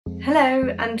Hello,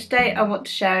 and today I want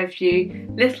to share with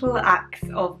you little acts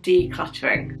of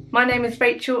decluttering. My name is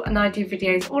Rachel and I do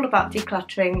videos all about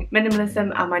decluttering,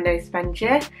 minimalism and my no spend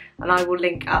year, and I will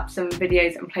link up some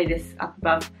videos and playlists up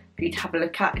above for you to have a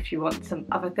look at if you want some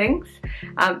other things.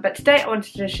 But today I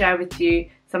wanted to share with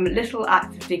you some little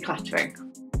acts of decluttering.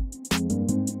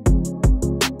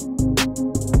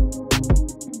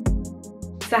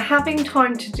 So having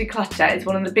time to declutter is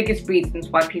one of the biggest reasons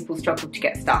why people struggle to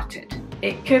get started.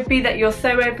 It could be that you're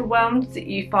so overwhelmed that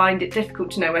you find it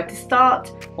difficult to know where to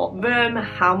start, what room,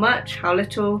 how much, how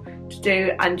little to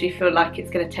do, and you feel like it's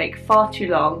going to take far too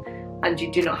long and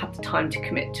you do not have the time to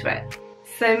commit to it.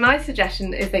 So my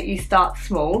suggestion is that you start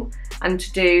small and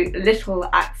to do little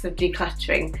acts of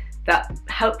decluttering that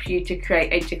help you to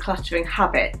create a decluttering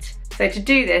habit. So to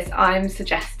do this, I'm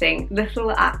suggesting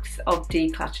little acts of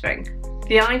decluttering.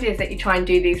 The idea is that you try and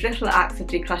do these little acts of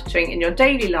decluttering in your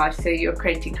daily life, so you're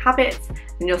creating habits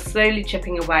and you're slowly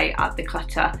chipping away at the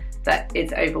clutter that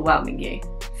is overwhelming you.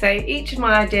 So each of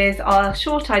my ideas are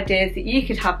short ideas that you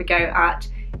could have a go at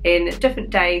in different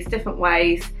days, different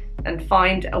ways, and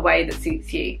find a way that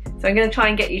suits you. So I'm going to try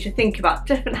and get you to think about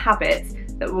different habits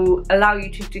that will allow you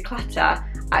to declutter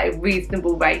at a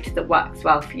reasonable rate that works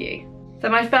well for you. So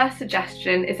my first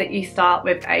suggestion is that you start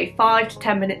with a 5 to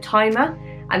 10 minute timer,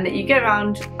 and that you go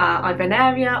around either an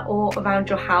area or around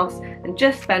your house and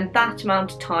just spend that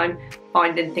amount of time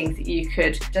finding things that you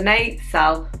could donate,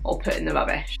 sell, or put in the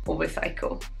rubbish or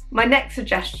recycle. My next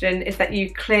suggestion is that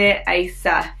you clear a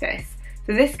surface.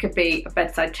 So this could be a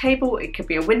bedside table, it could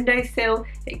be a windowsill,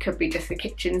 it could be just the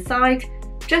kitchen side.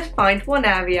 Just find one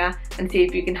area and see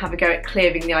if you can have a go at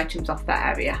clearing the items off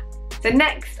that area. So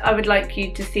next, I would like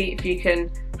you to see if you can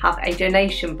have a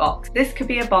donation box. This could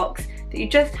be a box that you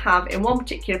just have in one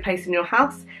particular place in your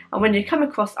house, and when you come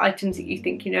across items that you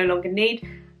think you no longer need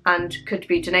and could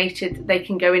be donated, they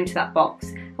can go into that box.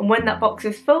 And when that box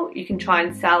is full, you can try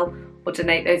and sell or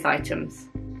donate those items.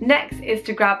 Next is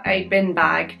to grab a bin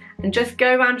bag and just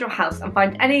go around your house and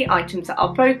find any items that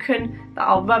are broken, that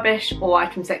are rubbish, or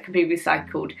items that can be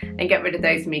recycled, and get rid of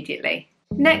those immediately.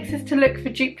 Next is to look for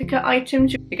duplicate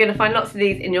items. You're going to find lots of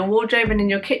these in your wardrobe and in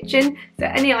your kitchen. So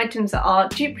any items that are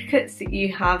duplicates that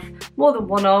you have more than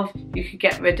one of, you could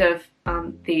get rid of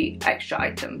the extra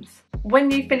items.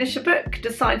 When you finish a book,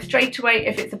 decide straight away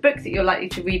if it's a book that you're likely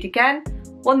to read again,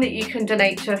 one that you can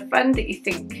donate to a friend that you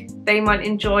think they might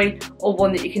enjoy, or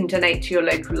one that you can donate to your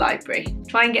local library.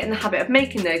 Try and get in the habit of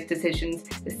making those decisions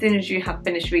as soon as you have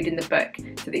finished reading the book,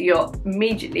 so that you're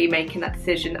immediately making that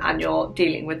decision and you're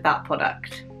dealing with that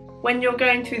product. When you're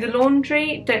going through the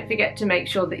laundry, don't forget to make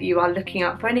sure that you are looking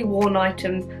out for any worn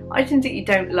items, items that you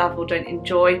don't love or don't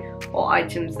enjoy, or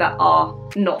items that are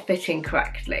not fitting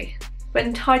correctly.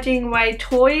 When tidying away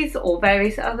toys or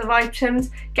various other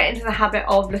items, get into the habit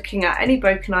of looking at any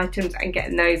broken items and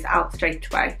getting those out straight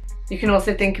away. You can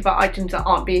also think about items that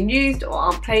aren't being used or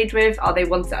aren't played with. Are they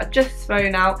ones that are just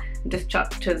thrown out and just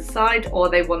chucked to the side, or are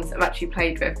they ones that are actually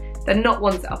played with? If they're not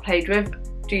ones that are played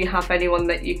with, do you have anyone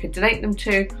that you could donate them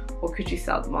to, or could you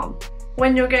sell them on?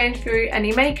 When you're going through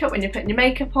any makeup, when you're putting your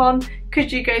makeup on,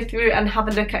 could you go through and have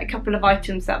a look at a couple of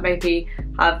items that maybe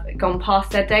have gone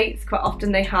past their dates? Quite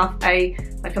often they have a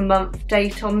month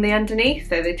date on the underneath,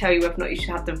 so they tell you whether or not you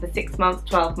should have them for 6 months,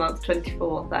 12 months, 24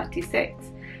 or 36.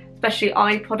 Especially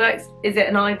eye products. Is it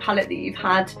an eye palette that you've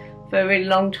had for a really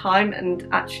long time, and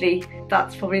actually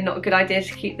that's probably not a good idea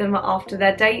to keep them after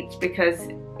their date because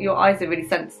your eyes are really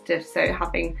sensitive, so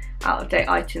having out of date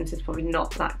items is probably not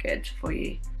that good for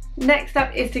you. Next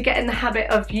up is to get in the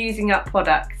habit of using up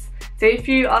products. So if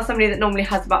you are somebody that normally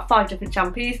has about 5 different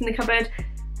shampoos in the cupboard,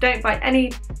 don't buy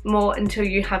any more until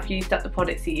you have used up the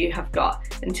products that you have got.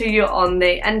 Until you're on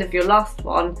the end of your last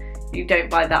one, you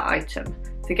don't buy that item.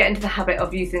 So get into the habit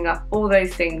of using up all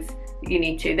those things that you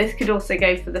need to. This could also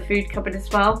go for the food cupboard as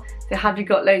well. So have you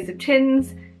got loads of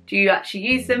tins? Do you actually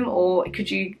use them, or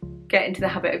could you get into the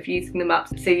habit of using them up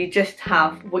so you just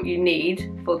have what you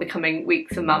need for the coming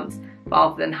weeks and months,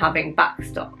 rather than having back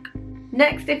stock?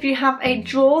 Next, if you have a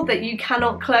drawer that you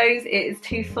cannot close, it is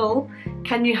too full,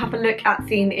 can you have a look at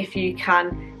seeing if you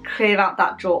can clear out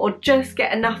that drawer, or just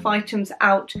get enough items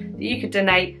out that you could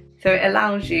donate so it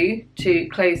allows you to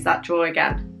close that drawer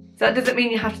again. So that doesn't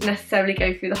mean you have to necessarily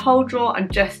go through the whole drawer. I'm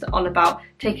just on about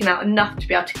taking out enough to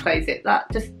be able to close it.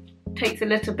 That just takes a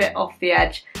little bit off the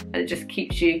edge, and it just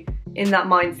keeps you in that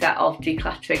mindset of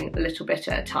decluttering a little bit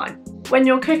at a time. When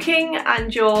you're cooking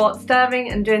and you're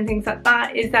stirring and doing things like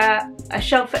that, is there a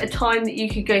shelf at a time that you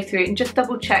could go through and just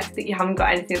double check that you haven't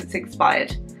got anything that's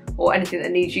expired or anything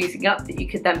that needs using up that you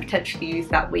could then potentially use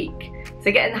that week?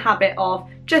 So get in the habit of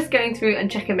just going through and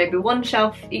checking maybe one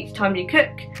shelf each time you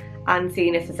cook, and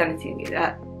seeing if there's anything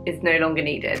that is no longer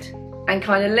needed. And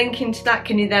kind of linking to that,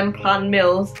 can you then plan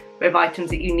meals with items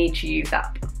that you need to use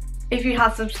up? If you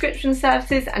have subscription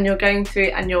services and you're going through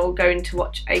and you're going to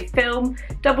watch a film,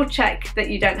 double check that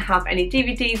you don't have any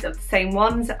DVDs of the same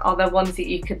ones. Are there ones that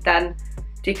you could then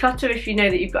declutter if you know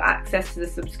that you've got access to the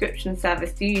subscription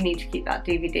service? Do you need to keep that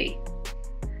DVD?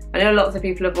 I know lots of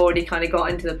people have already kind of got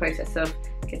into the process of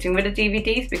getting rid of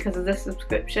DVDs because of the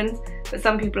subscriptions, but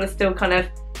some people are still kind of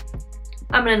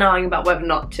umming and ahhing about whether or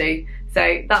not to.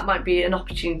 So that might be an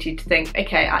opportunity to think,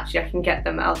 okay, actually I can get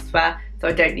them elsewhere, so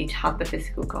I don't need to have the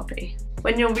physical copy.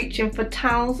 When you're reaching for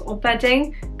towels or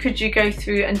bedding, could you go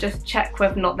through and just check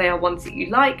whether or not they are ones that you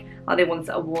like? Are they ones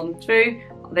that are worn through?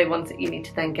 Are they ones that you need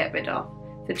to then get rid of?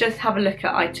 So just have a look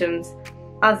at items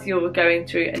as you're going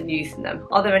through and using them.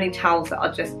 Are there any towels that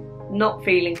are just not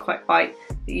feeling quite right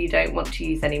that you don't want to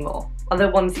use anymore? Are there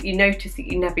ones that you notice that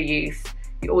you never use?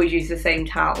 You always use the same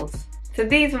towels. So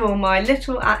these are all my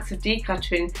little acts of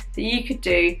decluttering that you could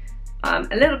do a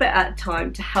little bit at a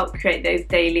time to help create those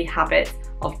daily habits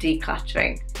of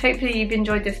decluttering. Hopefully you've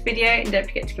enjoyed this video, and don't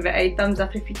forget to give it a thumbs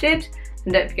up if you did,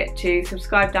 and don't forget to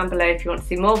subscribe down below if you want to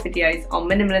see more videos on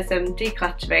minimalism,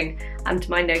 decluttering and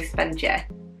my no spend year.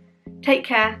 Take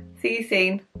care, see you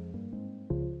soon.